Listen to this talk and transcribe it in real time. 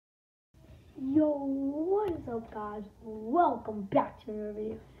Yo, what is up guys? Welcome back to another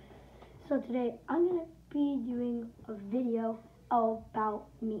video. So today I'm going to be doing a video about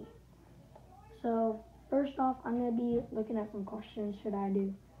me. So first off, I'm going to be looking at some questions should I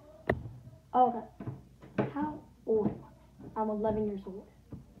do. Okay, how old am I? I'm 11 years old.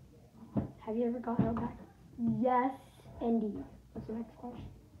 Have you ever gotten held back? Yes, indeed. What's the next question?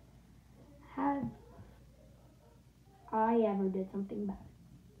 Have I ever did something bad?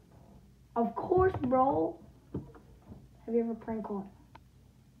 Of course, bro. Have you ever prank called?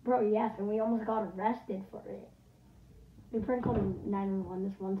 Bro, yes, and we almost got arrested for it. We prank called 911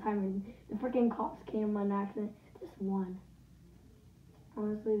 this one time, and the freaking cops came on accident. Just one.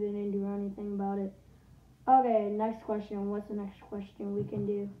 Honestly, they didn't do anything about it. Okay, next question. What's the next question we can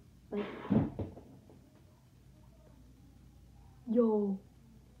do? Like, yo.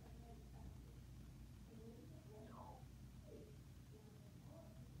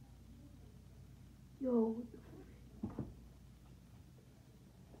 Yo. You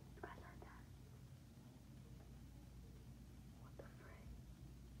guys heard that? What the frick?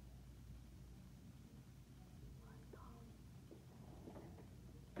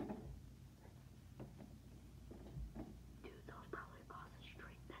 Dude, that was probably across the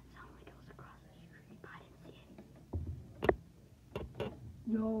street. That sounded like it was across the street. I didn't see it.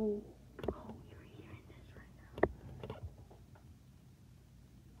 Yo. Bro, you're hearing this right now. What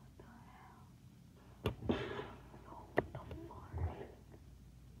the hell? Yo, what the fuck?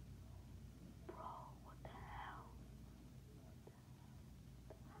 Bro, what the hell?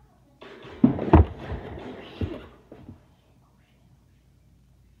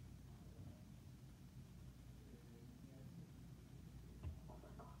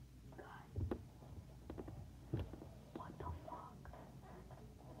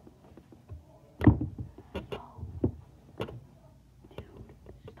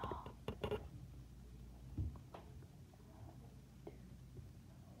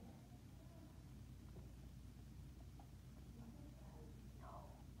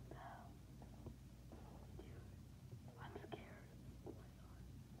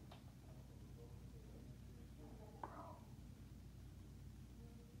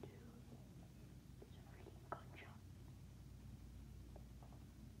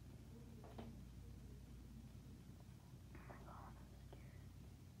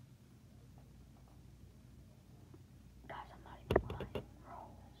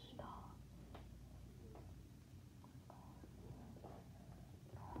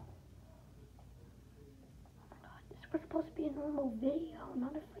 We're supposed to be a normal video,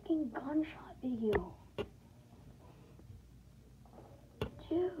 not a freaking gunshot video.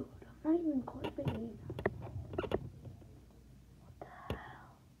 Dude, I'm not even clipping. What the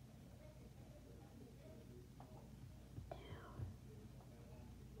hell? Dude.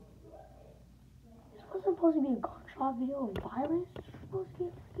 This wasn't supposed to be a gunshot video of violence. This was supposed to be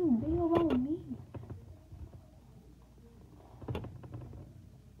a freaking video about me.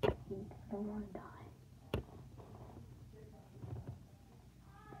 I don't want to die.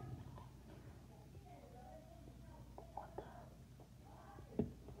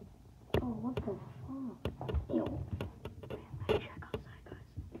 What the fuck? Yo. Man, let's check outside, guys.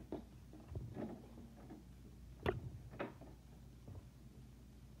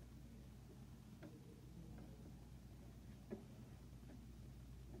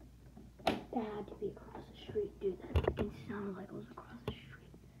 That had to be across the street, dude. That freaking sounded like it was across the street.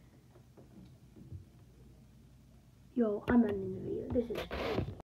 Yo, I'm ending the video. This is crazy.